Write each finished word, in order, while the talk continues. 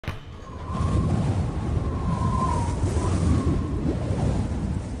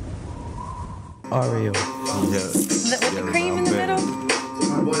Oreo. Yeah. With the cream in the middle?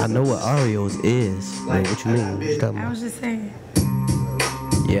 I know what Oreos is. Like, what you mean? What you talking I about? was just saying.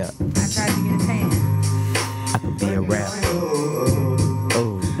 Yeah, I tried to get a tan. I could be a rapper.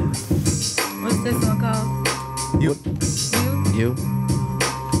 Oh, What's this one called? you? You?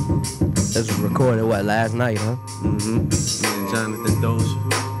 This was recorded, what, last night, huh? Mm-hmm. Me and Jonathan Dozier.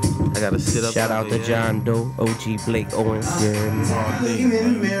 I gotta sit up. Shout out to John Doe, OG Blake Owens.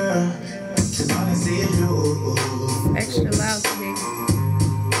 Yeah, Extra loud today.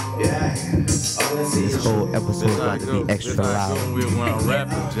 this whole episode is about to be extra loud. We around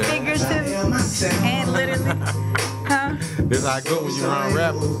rapping, Jay. Figurative and literally. Huh? This is how I go when you around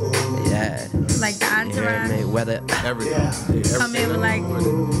rapping. Yeah. Like the You heard entourage. me? Whether Everything. Come in with like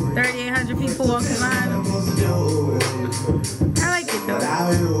 3,800 people walking behind them. I like it though.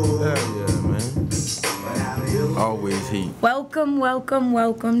 Hell yeah, man. Always heat. Welcome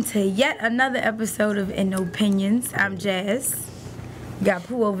to yet another episode of N.O.PINIONS. I'm Jazz. Got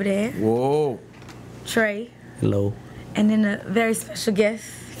Pooh over there. Whoa. Trey. hello, And then a very special guest,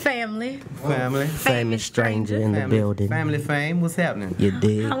 family. Family. famous stranger in the Family. building. Family fame. What's happening? You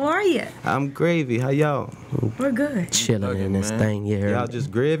dig? How are you? I'm gravy. How y'all? We're good. Chilling in this man. thing, you Y'all heard? just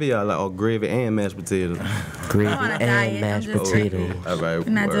gravy? Y'all like gravy and mashed potatoes? Gravy I'm on a and diet. I'm mashed just potatoes. All right. We're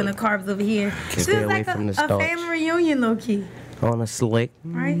not doing the carbs over here. This stay is away like from the a starch. family reunion, low key, On a slick.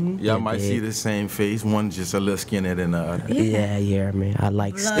 right? Y'all might Yeah. see the same face. One just a little skinnier than the other. Yeah, you heard me. I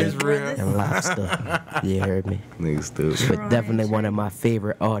like Blood steak real. brothers. and lobster. You heard me. Niggas stupid. But Right, definitely one Trey. of my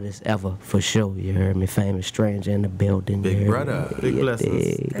favorite artists ever, for sure. You heard me. Famous stranger in the building. Big you heard brother. me? Big You blessings.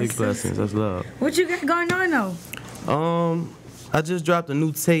 dig? Big blessings. That's love. What you got going on though? I just dropped a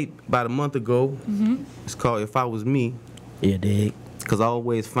new tape about a month ago. It's called If I Was Me. You dig? Cause I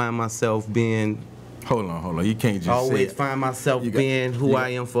always find myself being, Hold on. You can't just say always it. find myself You got- being who you I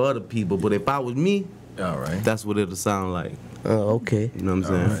am for other people. But if I was me, All right. that's what it'll sound like. Oh, okay. You know what I'm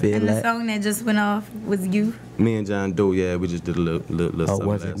saying? Alright. Feel And the that? song that just went off was you. Me and John Doe, yeah, we just did a little Or something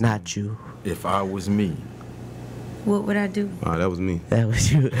was it last not you? If I was me. What would I do? time. Oh, that was me. That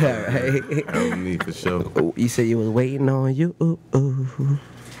was you. All right. That was me for sure. Oh, you said you was waiting on you. Ooh, ooh.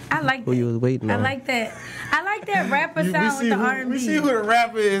 I like Who that. you was waiting I on? like that. I like that rapper sound with the R&B. we see who the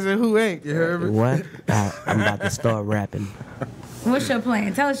rapper is and who ain't. You heard me? What? I'm about to start rapping. What's your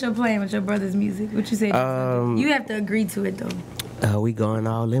plan? Tell us your plan with your brother's music. What you say? You have to agree to it though. We going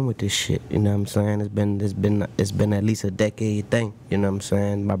all in with this shit. You know what I'm saying? It's been at least a decade thing. You know what I'm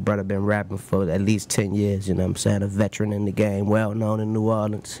saying? My brother been rapping for at least 10 years. You know what I'm saying? A veteran in the game, well known in New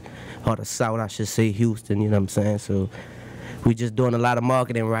Orleans, or the South, I should say, Houston. You know what I'm saying? So we just doing a lot of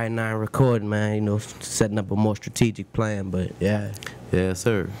marketing right now and recording, man. You know, setting up a more strategic plan. But yeah, Yeah,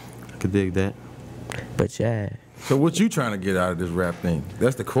 sir. I could dig that. but yeah. So what you trying to get out of this rap thing?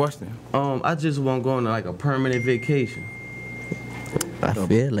 That's the question. I just want to go on like a permanent vacation. I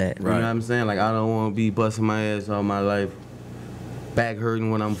feel that. You know what I'm saying? Like I don't want to be busting my ass all my life, back hurting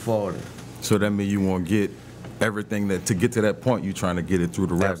when I'm 40. So that means you want to get everything that to get to that point. You trying to get it through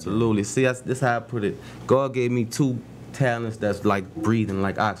the rap. Absolutely. See, this how I put it. God gave me two talents that's like breathing,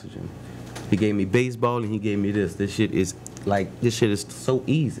 like oxygen. He gave me baseball and he gave me this. This shit is so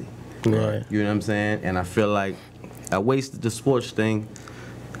easy. Yeah. You know what I'm saying? And I feel like I wasted the sports thing.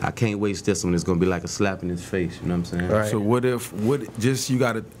 I can't waste this one. It's gonna be like a slap in his face. You know what I'm saying? Right. So what if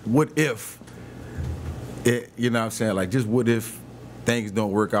it, you know what I'm saying, like just what if things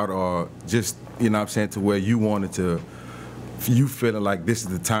don't work out, or just, you know what I'm saying, to where you wanted to, you feeling like this is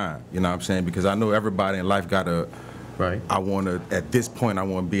the time, you know what I'm saying? Because I know everybody in life got a, Right. I want to, at this point, I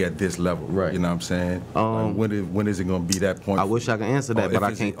want to be at this level. Right. You know what I'm saying? Like, when is it going to be that point? I wish I could answer that, Or but if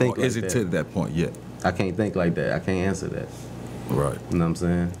I can't think or like is it that. to that point yet? I can't think like that. I can't answer that. Right. You know what I'm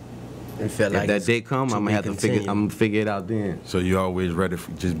saying? I feel If like that it's day come, to I'm be gonna have to figure. continued. I'm gonna figure it out then. So you always ready,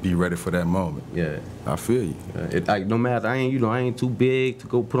 just be ready for that moment. Yeah. I feel you. Like no matter, I ain't too big to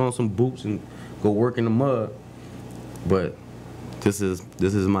go put on some boots and go work in the mud. But this is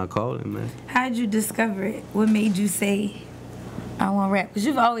my calling, man. How did you discover it? What made you say, I want to rap? Because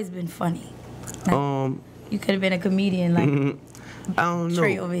you've always been funny. Like, you could have been a comedian like I don't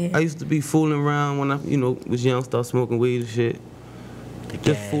Trey know. over here. I used to be fooling around when I, was young, start smoking weed and shit. Just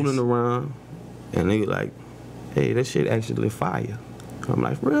gas. fooling around, and they like, hey, that shit actually fire. I'm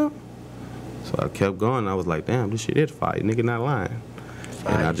like, real? So I kept going. I was like, damn, this shit is fire. Nigga not lying.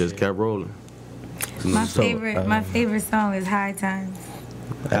 And I just kept rolling. my So, favorite song is High Times.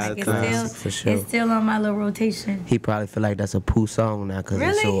 Like For sure. it's still on my little rotation. He probably feel like that's a Pooh song now because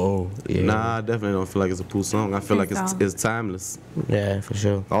it's so Really? old. Yeah. Nah, I definitely don't feel like it's a Pooh song. I feel like it's timeless. Yeah, for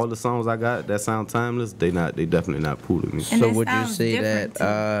sure. All the songs I got that sound timeless, they definitely not Pooh to me. And So it would you sounds say different,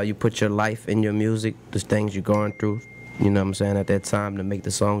 that you put your life in your music, the things you're going through, you know what I'm saying, at that time to make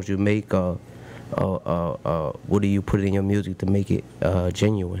the songs you make, or what do you put in your music to make it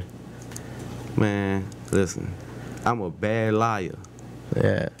genuine? Man, listen, I'm a bad liar.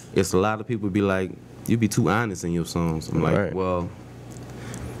 Yeah. It's a lot of people be like, you be too honest in your songs. I'm like, Right. well,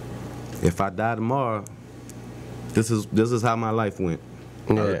 if I die tomorrow, this is how my life went.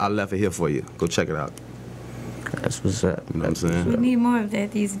 Yeah. I left it here for you. Go check it out. That's what's up. You know what I'm We saying? need more of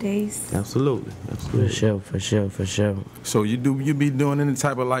that these days. Absolutely. For sure. So you be doing any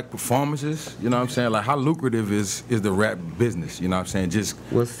type of like performances? You know what I'm saying? Like how lucrative is the rap business? You know what I'm saying? Just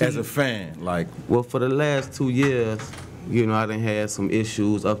Well, see- as a fan, like Well, for the last 2 years, you know, I done had some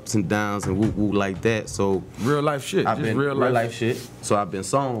issues, ups and downs, and woo woo like that. So real life shit. I've Just been real life shit. So I've been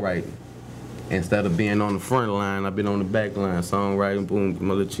songwriting. Instead of being on the front line, I've been on the back line, songwriting, boom,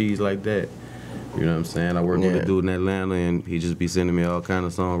 mother cheese like that. You know what I'm saying? I work with a dude in Atlanta, and he just be sending me all kind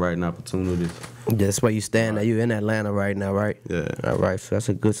of songwriting opportunities. That's where you stand. Now you in Atlanta right now, right? Yeah. All right. So that's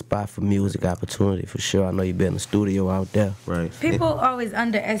a good spot for music opportunity for sure. I know you been in the studio out there. Right. People always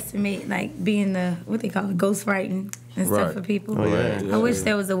underestimate like being the what they call it, ghostwriting and stuff Right. for people. Oh, yeah. I wish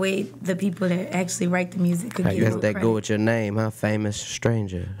there was a way the people that actually write the music could I get guess more that credit. go with your name, huh? Famous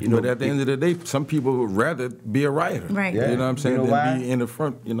stranger. But at the end of the day, some people would rather be a writer. Right. You know what I'm saying? You know than why? be in the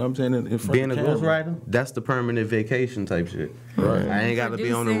front. You know what I'm saying? In front Being a of the camera. ghostwriter, that's the permanent vacation type shit. Right. I ain't gotta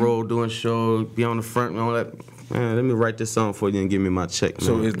be on the Producing. road doing shows, be on the front and all that. Man, let me write this song for you and give me my check.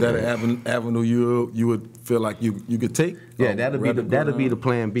 So man. is that an avenue you would feel like you could take? Yeah, Or that'll be rather go the down?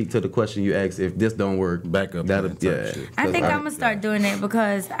 plan B to the question you asked. If this don't work, Backup That'll plan type yeah. shit. I think Cause I'm gonna start doing that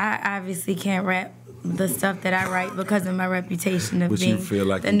because I obviously can't rap the stuff that I write because of my reputation of But you being feel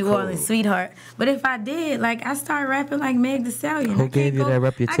like the you New cold. Orleans sweetheart. But if I did, like I start rapping like Meg the Stallion. Who I gave can't you go- that I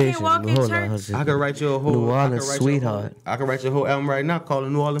reputation? can't walk in Hold on, church. Jose. I could write you a whole New Orleans I could write you a sweetheart. I could write your whole album right now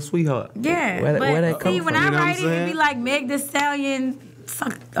called New Orleans Sweetheart. Yeah, Where that but come see, when from? I You know what write I'm it, it'd saying? be like Meg the Stallion,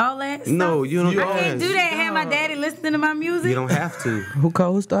 fuck, all that stuff. No, you don't. I can't do that and have my daddy listening to my music. You don't have to.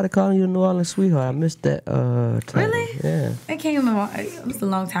 Who started calling you New Orleans sweetheart? I missed that. Title. Really? Yeah. I can't remember. It was a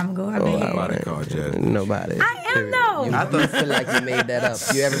long time ago. I've been here. Nobody called Jazz. Nobody. I am though. I thought feel like you made that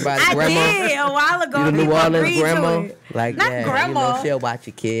up. You everybody's I grandma. did a while ago. You the New People Orleans agreed to grandma. it. Like Not yeah, grandma. You know she'll watch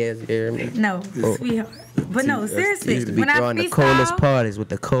your kids. You hear me? No, sweetheart. But no, seriously. Used to be When I throwing the coldest freestyle, parties with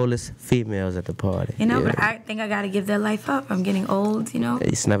the coldest females at the party. you know, yeah. but I think I gotta give that life up. I'm getting old, you know.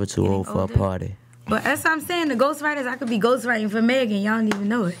 It's never too Getting old for older. a party. But that's what I'm saying. The ghostwriters, I could be ghostwriting for Meg and y'all don't even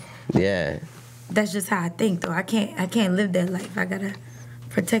know it. Yeah. That's just how I think, though. I can't live that life. I gotta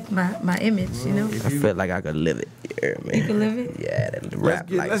protect my image, you know. I feel like I could live it. You hear me? You can live it? Yeah, that Let's rap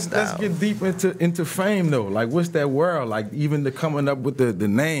let's lifestyle. get deep into fame though. Like, what's that world like? Even the coming up with the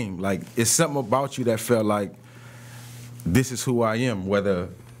name, like, it's something about you that felt like this is who I am. Whether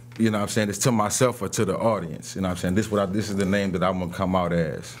you know what I'm saying it's to myself or to the audience. You know what I'm saying this is the name that I'm gonna come out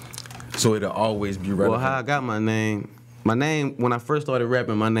as. So it'll always be relevant. Well, how I got my name when I first started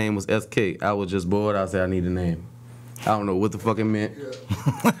rapping, my name was SK. I was just bored. I said I need a name. I don't know what the fuck it meant.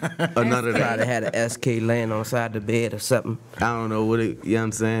 Or none of Probably that. had an SK laying on the side of the bed or something. I don't know what it. You know what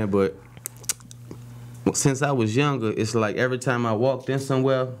I'm saying? But since I was younger, it's like every time I walked in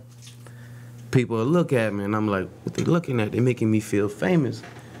somewhere, people would look at me and I'm like, what they looking at? They making me feel famous.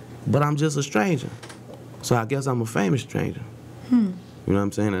 But I'm just a stranger. So I guess I'm a famous stranger. You know what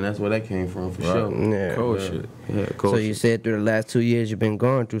I'm saying? And that's where that came from for sure. Yeah. Cold Yeah. shit. Yeah, cool. So you said through the last 2 years you've been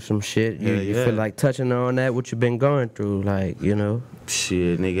going through some shit. You, Yeah, you yeah. feel like touching on that, what you been going through, like, you know?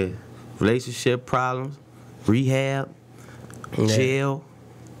 Shit, nigga. Relationship problems, rehab, Yeah. jail,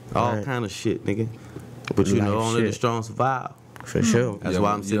 all Right. kind of shit, nigga. But you know, Life only the shit. strong survive. For sure. That's You why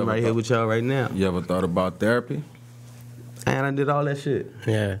ever- I'm you sitting ever right here thought- with y'all right now. You ever thought about therapy? And I did all that shit.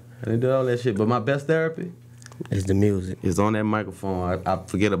 Yeah. I did all that shit. But my best therapy It's the music. is on that microphone. I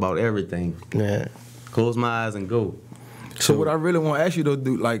forget about everything. Yeah. Close my eyes and go. So what I really want to ask you though,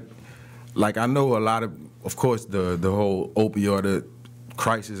 dude, like I know a lot of course, the whole opioid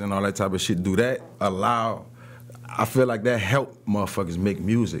crisis and all that type of shit. Do that allow? I feel like that help motherfuckers make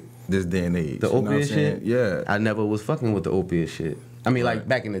music this day and age. The You know what I'm opiate saying? shit? Yeah. I never was fucking with the opiate shit. I mean, like Right.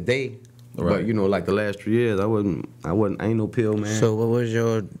 back in the day. Right. But you know, like the last 3 years, I ain't no pill, man. So what was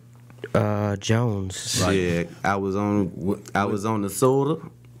your Jones? Shit, I was on the soda.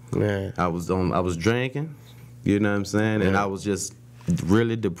 Yeah. I was drinking, you know what I'm saying? And Yeah. I was just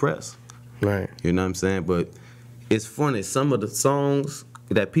really depressed, Right. you know what I'm saying? But it's funny, some of the songs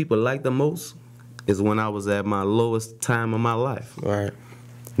that people like the most is when I was at my lowest time of my life. Right.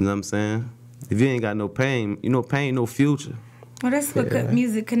 You know what I'm saying? If you ain't got no pain, pain, no future. Well, that's what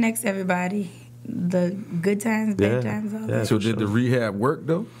music connects everybody. The good times, bad times, all that. So did the rehab work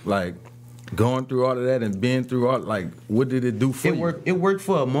though? Like going through all of that and being through all, like, what did it do for you? It worked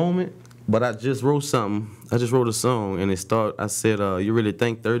for a moment, but I just wrote something. I just wrote a song, and I said, you really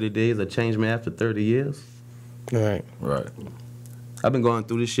think 30 days will change me after 30 years? Right. Right. I've been going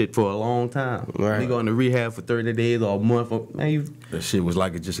through this shit for a long time. Right. Me going to rehab for 30 days or a month. That shit was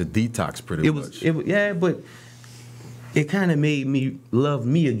like just a detox pretty much. Yeah, but it kind of made me love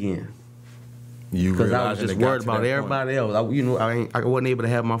me again. Because I was just worried about everybody else. I wasn't able to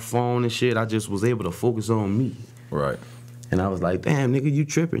have my phone and shit. I just was able to focus on me. Right. And I was like, damn, nigga, you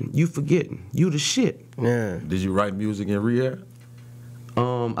tripping. You forgetting. You the shit. Yeah. Did you write music in rehab?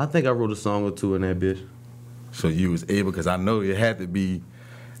 I think I wrote a song or two in that bitch. So you was able, because I know it had to be,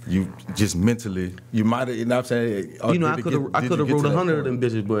 you just mentally, you might have, you know what I'm saying? I could have wrote 100 of them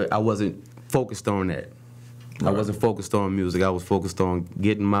bitches, but I wasn't focused on that. Right. I wasn't focused on music. I was focused on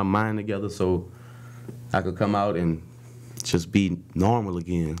getting my mind together so I could come out and just be normal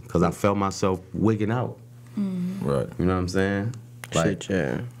again, because I felt myself wigging out. Mm-hmm. Right. You know what I'm saying? Shit,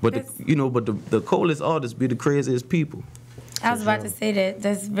 yeah. But the coolest artists be the craziest people. I was about to say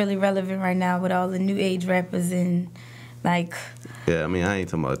that's really relevant right now with all the new age rappers and like. Yeah, I mean, I ain't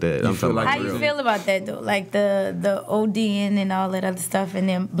talking about that. I'm talking about how you feel about that though? Like the ODing and all that other stuff, and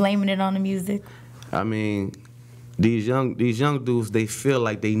then blaming it on the music. I mean, these young dudes, they feel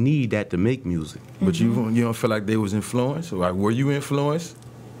like they need that to make music. But you don't feel like they was influenced? Like, were you influenced?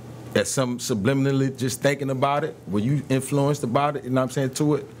 At some subliminally just thinking about it? Were you influenced about it? You know what I'm saying,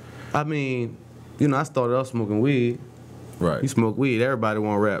 to it? I mean, I started off smoking weed. Right. You smoke weed, everybody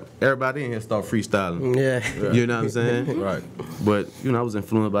want to rap. Everybody in here start freestyling. Yeah. You know what I'm saying? Right. But, I was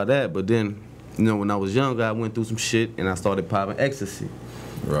influenced by that. But then, when I was younger, I went through some shit and I started popping ecstasy.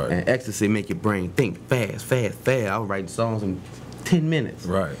 Right. And ecstasy make your brain think fast, fast, fast. I was writing songs in 10 minutes.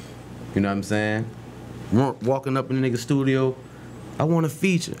 Right. You know what I'm saying? Walking up in the nigga studio, I want a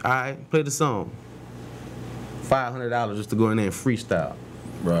feature. All right, play the song. $500 just to go in there and freestyle.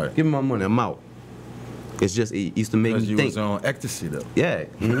 Right. Give me my money, I'm out. It's just, it used to make me think. think. Because you was on ecstasy, though. Yeah.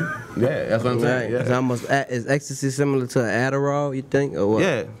 Mm-hmm. Yeah, that's what I'm saying. Yeah. Is ecstasy similar to Adderall, you think, or what?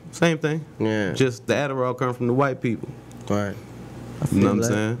 Yeah, same thing. Yeah. Just the Adderall come from the white people. Right. You know what I'm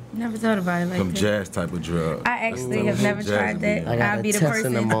saying? Never thought about it like Some that. jazz type of drug. I actually have never tried that. I got I'll be the test person.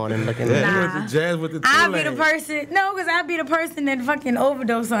 in the morning looking Yeah, at you Nah. went to jazz with the I'll be the Tulane. person. No, because I'll be the person that fucking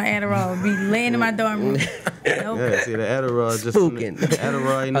overdose on Adderall. Be laying in my dorm room. Nope. Yeah, see, the Adderall just Spooking. The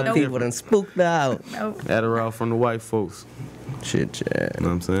Adderall ain't nothing people done spooked out. Nope. Adderall from the white folks. Shit, yeah. You know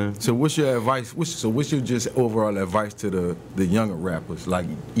what I'm saying? So what's your advice? What's your just overall advice to the younger rappers? Like,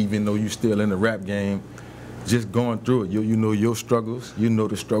 even though you still in the rap game, just going through it, you know your struggles, you know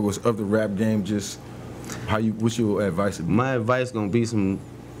the struggles of the rap game. Just what's your advice? My advice gonna be some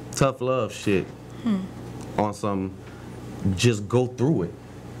tough love shit. On some, just go through it.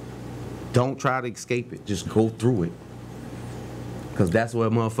 Don't try to escape it. Just go through it. Cause that's where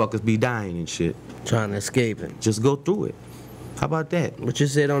motherfuckers be dying and shit. Trying to escape it. Just go through it. How about that? What you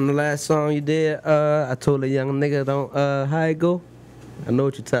said on the last song you did, I told a young nigga don't, how it go? I know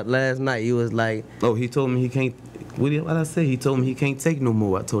what you tapped last night. You was like, Oh, he told me he can't, what I say? He told me he can't take no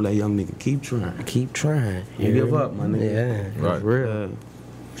more. I told that young nigga, keep trying. keep trying. You give up, my nigga. Yeah, Right. it's real.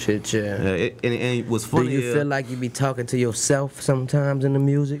 Shit, yeah. And it was Do funny. you feel like you be talking to yourself sometimes in the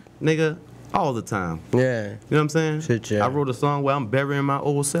music? Nigga, all the time. Yeah, You know what I'm saying? Shit, yeah. I wrote a song where I'm burying my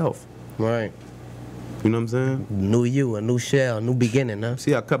old self. right. You know what I'm saying? New you, a new shell, a new beginning, huh?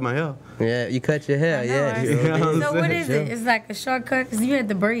 See, I cut my hair. Yeah, you cut your hair, I know, yeah. right? you know what I mean? So what is it? It's like a shortcut because you had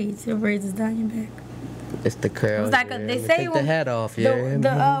the braids. Your braids is down your back. It's the curls. It's like yeah. they say Take the hat off, yeah.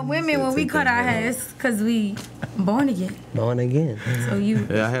 the women when we cut our hairs because we born again. Born again. So you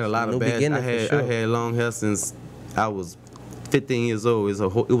Yeah, I had a lot New of bad. beginning for I sure. had long hair since I was 15 years old.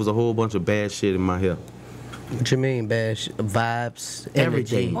 It was a whole bunch of bad shit in my hair. What you mean, bad vibes,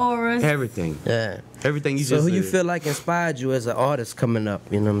 Everything. energy? auras. Everything. Yeah. Everything you So just who you said. feel like inspired you as an artist coming up?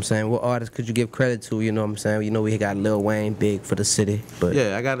 You know what I'm saying? What artist could you give credit to? You know what I'm saying? You know we got Lil Wayne, big for the city, but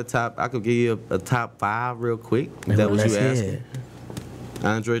Yeah, I got a top. I could give you a top 5 real quick. well, That was let's you hear asking. it.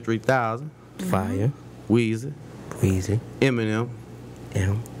 Andre 3000, Fire, Weezy, Weezy, Eminem,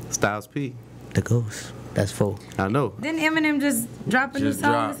 Styles P. the Ghost. That's 4. I know. Didn't Eminem just drop a new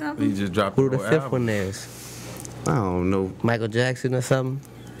song or something? He just dropped Who the whole 5th album. one is? I don't know. Michael Jackson or something?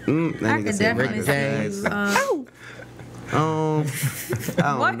 That I nigga could said definitely Michael see Jackson. you. I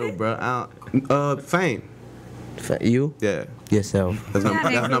don't What? know, bro. Fame. You? Yeah. Yourself. That's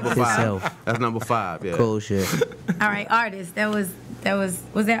number 5. Yourself. That's number 5. Yeah. Cool shit. All right, artists.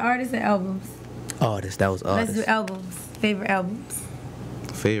 Was that artists or albums? Artists. That was artists. Let's do albums. Favorite albums.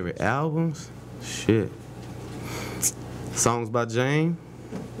 Favorite albums? Shit. Songs by Jane.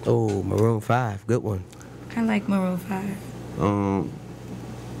 Oh, Maroon 5. Good one. I like Maroon 5.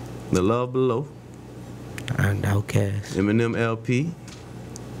 The Love Below. And Outkast. Eminem LP.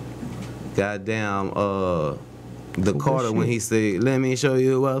 Goddamn, the Carter when he said, "Let me show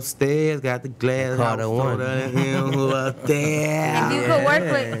you upstairs." Got the glass. Carter one. Up there.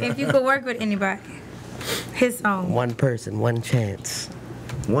 If you could work with anybody, his song. One person, one chance,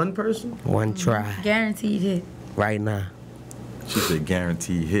 One person. one try. Guaranteed hit. Right now. She said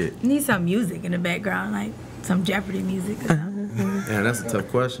guaranteed hit. You need some music in the background, like some Jeopardy music or something. Yeah, that's a tough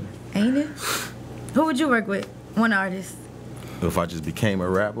question. Ain't it? Who would you work with? One artist. If I just became a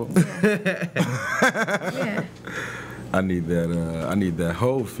rapper, Yeah. I need that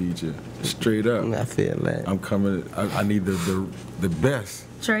whole feature straight up. I feel that. I'm coming. I need the best.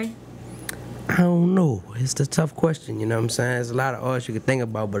 Trey. I don't know. It's a tough question, you know what I'm saying? There's a lot of artists you could think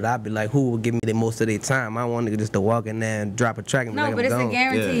about, but I'd be like, who will give me the most of their time? I want nigga just to walk in there and drop a track and be No, like, but I'm it's gone. a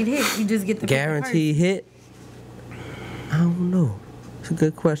guaranteed hit. You just get the Guaranteed hit? I don't know. It's a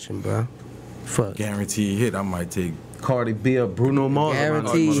good question, bro. Fuck. Guaranteed hit. I might take. Cardi B or Bruno Mars.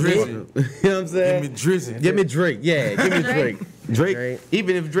 Guaranteed hit. You know what I'm saying? Give me Drizzy. Give me Drake. Yeah, give me Drake. Drake. Drake.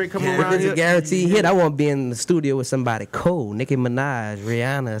 Even if Drake come If around it's here. a guaranteed hit, I want to be in the studio with somebody cool. Nicki Minaj,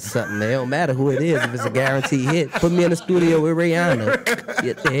 Rihanna, or something. It don't matter who it is if it's a guaranteed hit. Put me in the studio with Rihanna.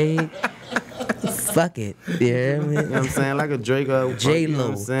 You dig? Fuck it. Yeah, You know what I'm saying? Like a Drake or J-Lo. You know what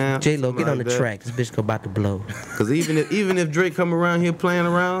I'm saying? J-Lo, get on the Something like that. track. This bitch about to blow. Cause even if Drake come around here playing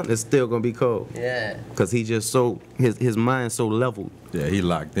around, it's still gonna be cold. Yeah. Cause he just so his mind so leveled. Yeah, he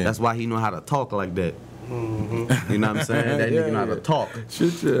locked in. That's why he know how to talk like that. You know what I'm saying? That nigga know how to talk.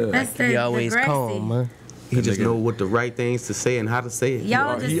 Shit, yeah. That's He always calm, huh? He just know what the right things to say and how to say it.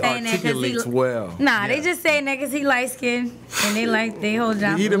 Y'all just He saying that because articulates well. Nah, they just saying that because he light skinned and they hold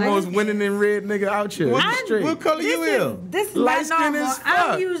down. He for the light most skin. winning and red nigga out here. I'm- Straight. What color you is? This is Light my skin normal. as I'm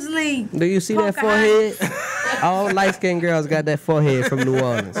fuck. usually. Do you see that forehead? All light-skinned girls got that forehead from New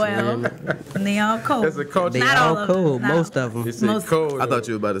Orleans. Well, and they all cold. That's a culture. They Not all all of them. cool, Not most all. of them. He said Most- cold. I thought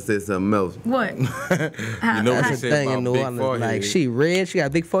you were about to say something else. What? You know what he That's the said thing about in New big Orleans. forehead. Like, she red, she got a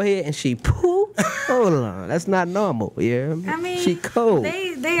big forehead, and she poo. Hold on. That's not normal, yeah? I mean, she cold.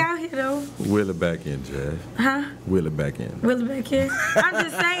 They out here though, Wheel it back in, Jazz. huh? Wheel it back in. Really back here. I'm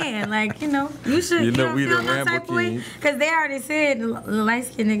just saying, like you should. You know don't we feel the no Rambo type of way Kings. because they already said the light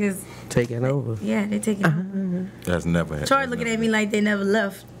skinned niggas. Taking over. Yeah, they taking. over. That's never happened. Troy looking at me like they never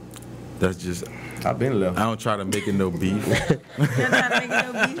left. That's just. I've been left. I don't try to make it no beef. They're not making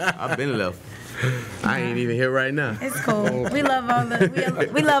no beef. I've been left. I ain't even here right now. It's cool. We love all the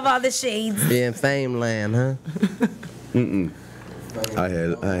we love all the shades. Being fame land, huh? I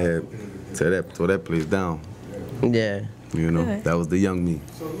had tore that place down. Yeah. You know, Good. that was the young me.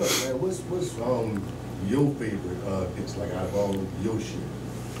 So look, man, what's your favorite hits like out of all your shit?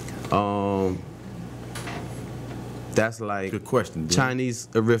 That's like Good question, dude. Chinese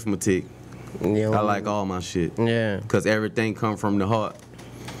arithmetic. Yeah. I like all my shit. Yeah. Cause everything come from the heart.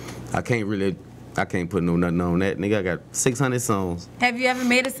 I can't put nothing on that. Nigga, I got 600 songs. Have you ever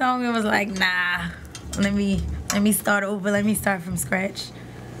made a song and was like, nah, let me start over. Let me start from scratch.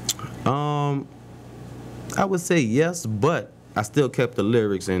 I would say yes, but I still kept the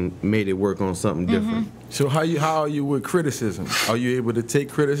lyrics and made it work on something different. So how are you with criticism? Are you able to take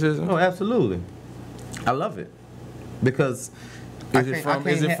criticism? Oh, absolutely. I love it because Is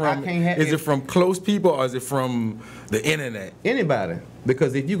it from close people or is it from the internet? anybody.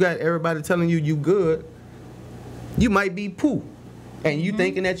 Because if you got everybody telling you good, you might be poo, and you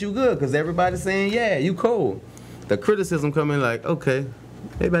thinking that you good because everybody's saying yeah, you cold. The criticism coming like okay,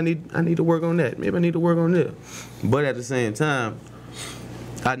 maybe I need to work on that. Maybe I need to work on this. But at the same time,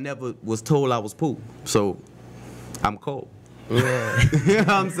 I never was told I was poo, so I'm cold. Yeah. You know what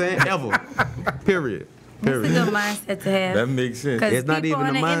I'm saying? Ever. Period. That's a good mindset to have. That makes sense. 'Cause It's not people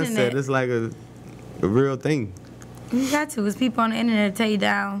even a on the mindset. internet- It's like a real thing. You got to, because people on the internet tear you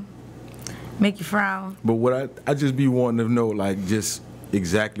down, make you frown. But what I just be wanting to know, like, just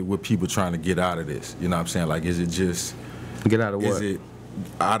exactly what people trying to get out of this. You know what I'm saying? Like, is it just, Get out of what? is it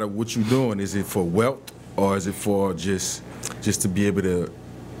out of what you doing? Is it for wealth or is it for just to be able to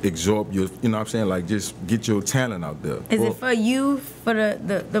absorb your, you know what I'm saying? Like, just get your talent out there. Is it for you, for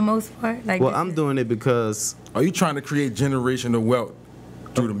the most part? Like, Well, this I'm is- doing it because Are you trying to create generational wealth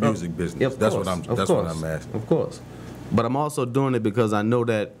through the music business? Yeah, of That's course, what I'm. of That's course, what I'm asking. Of course, but I'm also doing it because I know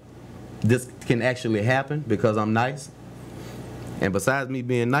that this can actually happen because I'm nice. And besides me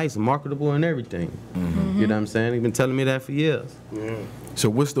being nice, marketable and everything. You know what I'm saying? He's been telling me that for years. So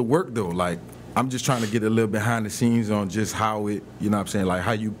what's the work though? Like, I'm just trying to get a little behind the scenes on just how it, you know what I'm saying, like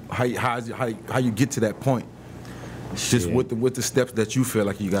how you get to that point. Just with the steps that you feel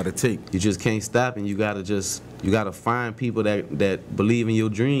like you got to take. You just can't stop, and you gotta find people that believe in your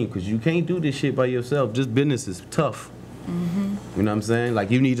dream, because you can't do this shit by yourself. Just business is tough. You know what I'm saying?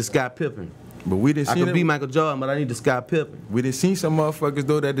 Like, you need a Scott Pippen. But we didn't see I could be Michael Jordan, but I need to Scott Pippen. We didn't see some motherfuckers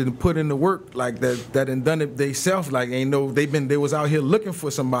though that didn't put in the work, like that done done it themselves. Like, they was out here looking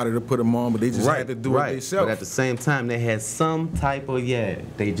for somebody to put them on, but they just had to do it themselves. But at the same time, they had some type of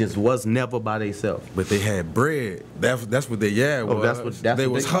they just was never by themselves. But they had bread. That's what they was. They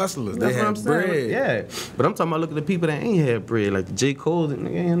was hustlers. They had bread. Yeah. But I'm talking about, look at the people that ain't had bread, like the J. Cole. Nigga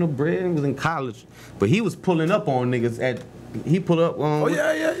ain't had no bread. He was in college, but he was pulling up on niggas He pulled up on. Oh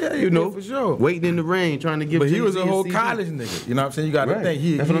yeah. You know, for sure. Waiting in the rain, trying to give. But he was a whole college nigga. You know what I'm saying? You got to think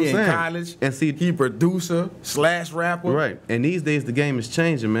he in college, and see, he producer / rapper. Right. And these days the game is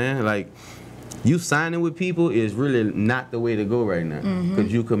changing, man. Like, you signing with people is really not the way to go right now,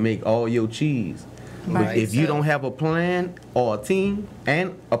 because you can make all your cheese. But if you don't have a plan or a team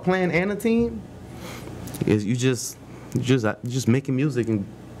and a plan and a team, you just making music and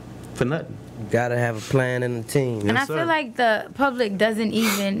for nothing. Gotta have a plan and a team. And I feel like the public doesn't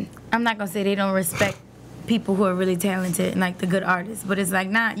even, I'm not gonna say they don't respect people who are really talented and like the good artists, but it's like,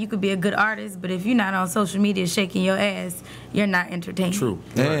 you could be a good artist, but if you're not on social media shaking your ass, you're not entertaining. True.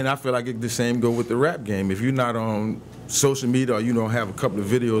 And I feel like the same go with the rap game. If you're not on social media, or you don't have a couple of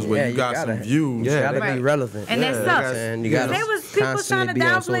videos where you got some views, you gotta be relevant. And that sucks. And you gotta there was people trying to be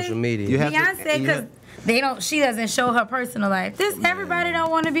on social downplay media. Beyonce because she doesn't show her personal life. Everybody don't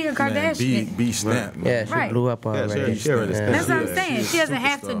want to be a Kardashian. Be snapped. Yeah, she blew up already. That's what I'm saying. She doesn't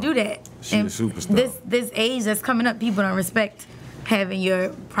have to do that. She's a superstar. This age that's coming up, people don't respect having your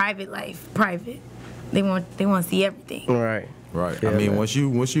private life private. They want to see everything. Right. Yeah, I mean, once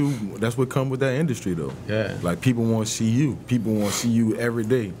you, that's what comes with that industry though. Yeah. Like, people want to see you. People want to see you every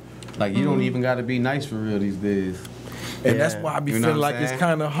day. Like, you don't even got to be nice for real these days. And that's why I be feeling like it's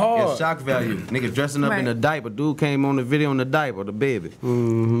kind of hard. It's shock value. Niggas dressing up in a diaper. Dude came on the video in the diaper, the baby.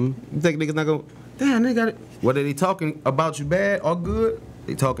 You think niggas not go, damn, they got it. Whether they talking about you bad or good,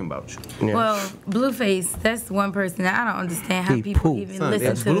 they talking about you. Yeah. Well, Blueface, that's one person that I don't understand how people even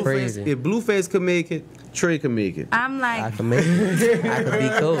listen to. Blueface, if Blueface could make it, Trey can make it. I'm like, I can make it. I could be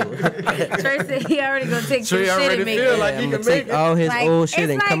cool. Trey said he already gonna take some shit and make it. Like he can take all his old shit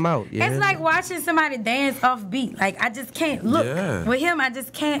and come out. Yeah. It's like watching somebody dance off beat. Like, I just can't look. With him, I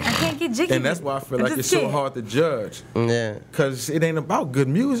can't get jiggy. And that's why I feel like it's so hard to judge. Yeah. Because it ain't about good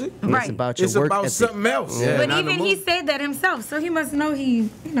music. Right. It's about your work ethic. Something else. Yeah. But even he said that himself, so he must know he,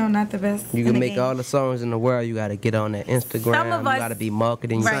 not the best. You can make all the songs in the world. You gotta get on that Instagram. Some of us, you gotta be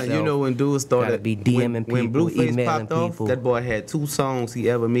marketing yourself. You know, when dudes started, gotta be DMing people, when Blueface popped off, people. that boy had 2 songs he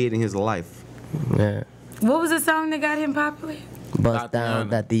ever made in his life. Yeah. What was the song that got him popular? Bust down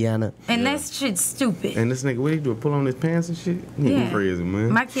Tatiana. And that shit's stupid. And this nigga, what he do? Pull on his pants and shit? He crazy,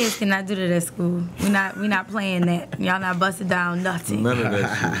 man. My kids cannot do that at school. We not playing that. Y'all not busting down nothing. None of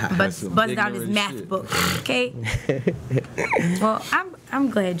that shit. Bust down this math book, okay? Well, I'm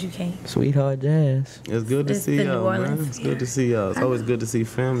glad you came. Sweetheart Jazz. It's good to see y'all, man. It's good to see y'all. It's always good to see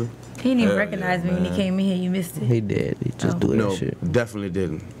family. He didn't even recognize me when he came in here. You missed it. He did. He just do that shit. No, definitely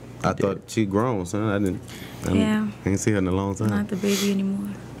didn't. I thought she grown, son. I didn't see her in a long time. Not the baby anymore.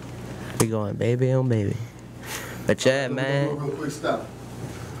 We going baby on baby. But yeah, man. Real quick, stop.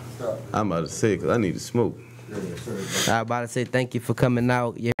 I'm about to say, because I need to smoke. I was about to say thank you for coming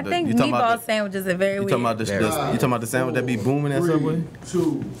out. Yeah. I think meatball sandwiches are very weird. You talking about the sandwich that be booming at Subway?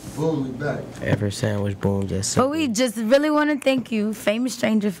 2, boom, we back. Every sandwich booms at Subway. But we just really want to thank you, famous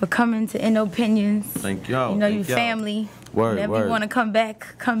stranger, for coming to N.O.Opinions. Thank y'all. You know, you family. Whenever you want to come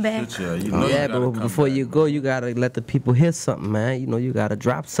back, come back. But before you go, you got to let the people hear something, man. You know, you got to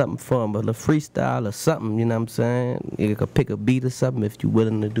drop something for them, a little freestyle or something, you know what I'm saying? You could pick a beat or something if you're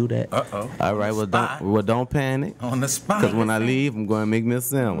willing to do that. All right, well, don't panic. On the spot. Because when I leave, I'm going to make me a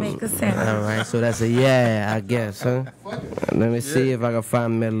sandwich. Make a sandwich. All right, so that's I guess, huh? Let me see if I can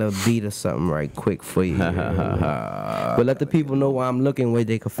find me a little beat or something right quick for you. But let the people know where I'm looking, where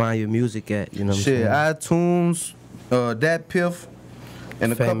they can find your music at, you know what I'm saying? iTunes, Dat Piff,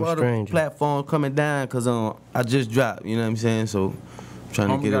 and a couple other platforms coming down, because I just dropped, you know what I'm saying? So I'm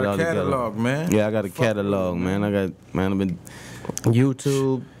trying to get it all together. Catalog, man. Yeah, I got a catalog, man. I've been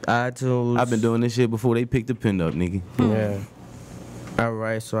YouTube, iTunes. I've been doing this shit before they picked the pen up, nigga. Yeah.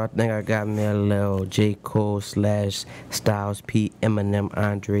 Alright, so I think I got me a little J. Cole / Styles P, Eminem,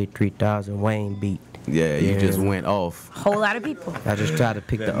 Andre 3000, Wayne beat. Yeah, you just went off. Whole lot of people. I just tried to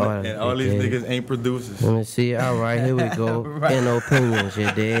pick the order. And all these niggas ain't producers. Let me see. Alright, here we go. N.O.Opinions, you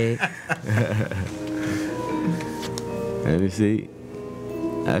dig? Let me see.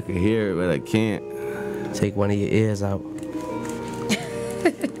 I can hear it, but I can't. Take one of your ears out.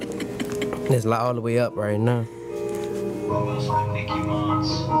 It's like all the way up right now.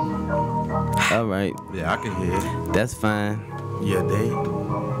 All right. Yeah, I can hear it. That's fine. Yeah, they.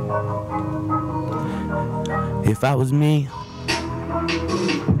 If I was me,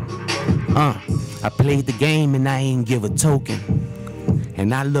 I played the game and I ain't give a token.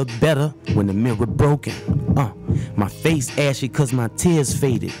 And I look better when the mirror broken. My face ashy cause my tears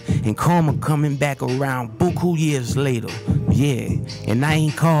faded. And karma coming back around buku years later. Yeah, and I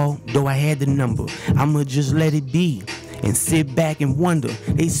ain't called, though I had the number. I'ma just let it be and sit back and wonder.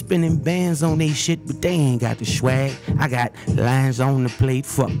 They spinning bands on they shit, but they ain't got the swag. I got lines on the plate,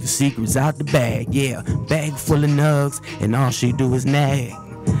 fuck the secrets out the bag. Yeah, bag full of nugs, and all she do is nag.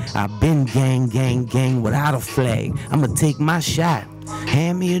 I been gang without a flag. I'ma take my shot.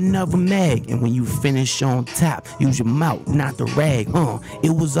 Hand me another mag, and when you finish on top, use your mouth, not the rag.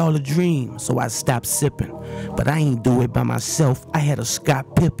 It was all a dream, so I stopped sipping. But I ain't do it by myself, I had a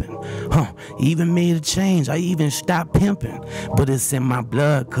Scott Pippen. Even made a change, I even stopped pimping. But it's in my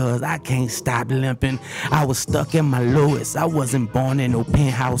blood, cause I can't stop limping. I was stuck in my lowest, I wasn't born in no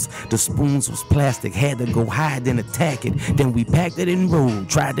penthouse. The spoons was plastic, had to go hide and attack it. Then we packed it and rolled,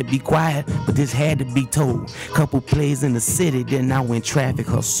 tried to be quiet, but this had to be told. Couple plays in the city, then I went traffic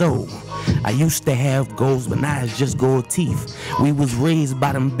her soul. I used to have goals, but now it's just gold teeth. We was raised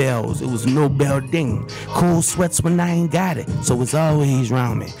by them bells, it was no bell ding. Cool sweats when I ain't got it, so it's always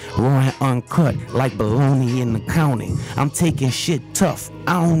round me. Roaring uncut like baloney in the county. I'm taking shit tough,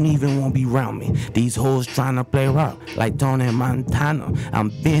 I don't even want to be round me. These hoes trying to play rock like Tony Montana. I'm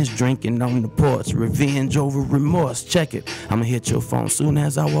binge drinking on the porch, revenge over remorse. Check it, I'ma hit your phone soon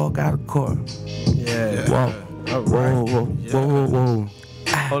as I walk out of court. Yeah. Whoa. Whoa.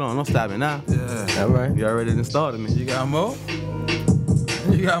 Hold on, don't stop it now. Yeah. All right. You already done started me. You got more?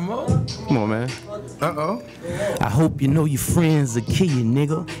 You got more? Come on, man. Uh-oh. I hope you know your friends are key,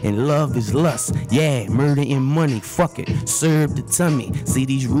 nigga, and love is lust. Yeah, murder and money, fuck it, serve the tummy. See,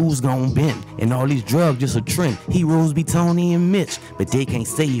 these rules gon' bend, and all these drugs just a trend. Heroes be Tony and Mitch, but they can't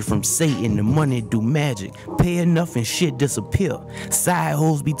save you from Satan. The money do magic, pay enough and shit disappear. Side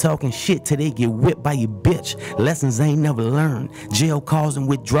hoes be talking shit till they get whipped by your bitch. Lessons ain't never learned, jail causing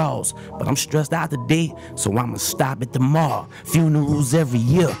withdrawals. But I'm stressed out today, so I'ma stop at the mall. Funerals every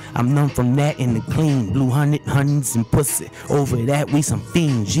year, I'm numb from that in the clean. Blue hundreds and pussy. Over that, we some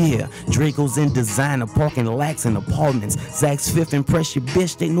fiends, yeah. Draco's in designer, parking lax in apartments. Zach's fifth impress your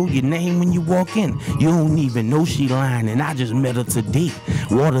bitch, they know your name when you walk in. You don't even know she lying, and I just met her today.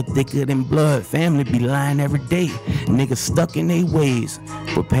 Water thicker than blood, family be lying every day. Niggas stuck in their ways,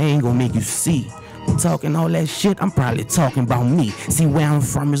 but pain gon' make you see. I'm talking all that shit, I'm probably talking about me. See where I'm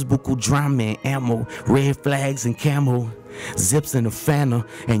from is buku drama and ammo, red flags and camo. Zips in a Fanta,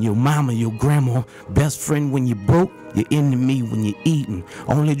 and your mama, your grandma. Best friend when you broke, your enemy when you eating.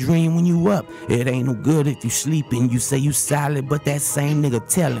 Only dream when you up. It ain't no good if you sleeping. You say you solid, but that same nigga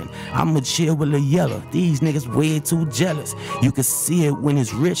telling. I'ma chill with a yeller. These niggas way too jealous. You can see it when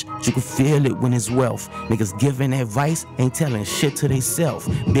it's rich, you can feel it when it's wealth. Niggas giving advice, ain't telling shit to they self.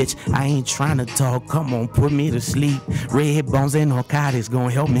 Bitch, I ain't trying to talk, come on, put me to sleep. Red bones and narcotics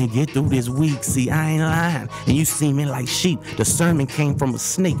gonna help me get through this week. See, I ain't lying, and you see me like sheep. The sermon came from a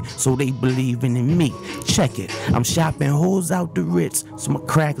snake, so they believing in me. Check it, I'm shopping hoes out the Ritz, so my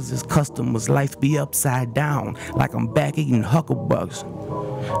crackers is customers. Life be upside down, like I'm back eating hucklebugs.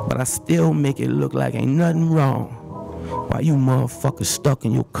 But I still make it look like ain't nothing wrong. Why you motherfuckers stuck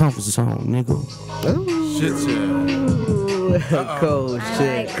in your comfort zone, nigga? Shit, yeah. Cold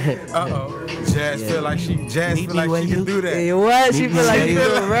shit. Uh-oh. Jazz feel like she can do that. Hey, what? She feel like she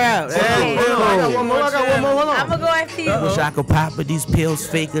can rap. I got one more. I'm gonna go after you. Wish I could pop, but these pills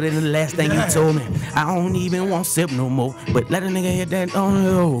faker than the last thing you told me. I don't even want sip no more, but let a nigga hit that on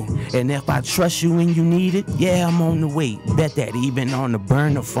the road. And if I trust you when you need it, yeah, I'm on the way. Bet that even on the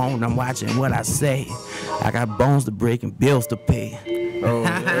burner phone, I'm watching what I say. I got bones to break and bills to pay. Oh,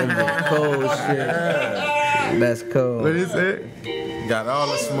 that's cold shit. That's cold. What is it? Got all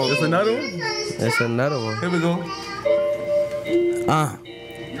the smoke. That's another one? That's another one. Here we go.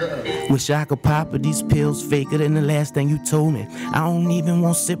 Wish I could pop, but these pills faker than the last thing you told me. I don't even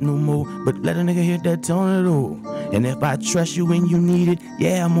want sip no more, but let a nigga hit that tornado. And if I trust you when you need it,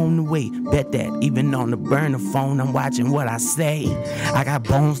 yeah, I'm on the way. Bet that even on the burner phone, I'm watching what I say. I got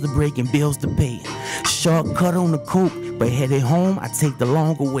bones to break and bills to pay. Shortcut on the coupe, but headed home, I take the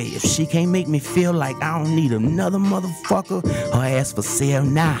longer way. If she can't make me feel like I don't need another motherfucker, her ass for sale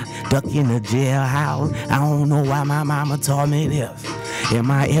now, duck in the jailhouse. I don't know why my mama taught me this. In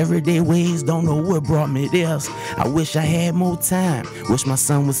my everyday ways, don't know what brought me this. I wish I had more time. Wish my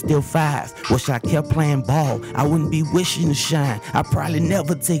son was still 5. Wish I kept playing ball. I wouldn't be wishing to shine. I probably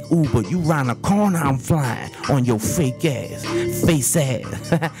never take Uber. You round the corner, I'm flying on your fake ass, face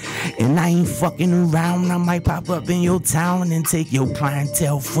ass. And I ain't fucking around. I might pop up in your town and take your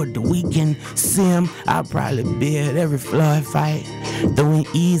clientele for the weekend. Sim, I'll probably be at every Floyd fight, throwing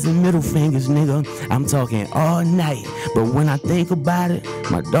E's and middle fingers, nigga. I'm talking all night. But when I think about it,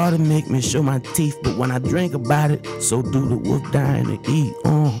 my daughter make me show my teeth. But when I drink about it, so do the wolf dying to eat.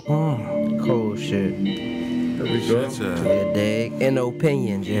 Cold shit. You dig?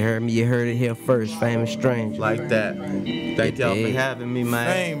 N.O.PINIONS. You heard me? You heard it here first. Famous Stranger. Like that. Thank y'all for having me, man.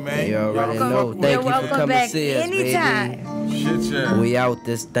 Hey, man. You already know. Thank you for coming back see us, anytime. baby. Shit, yeah. We out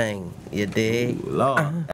this thing. You dig? Lord.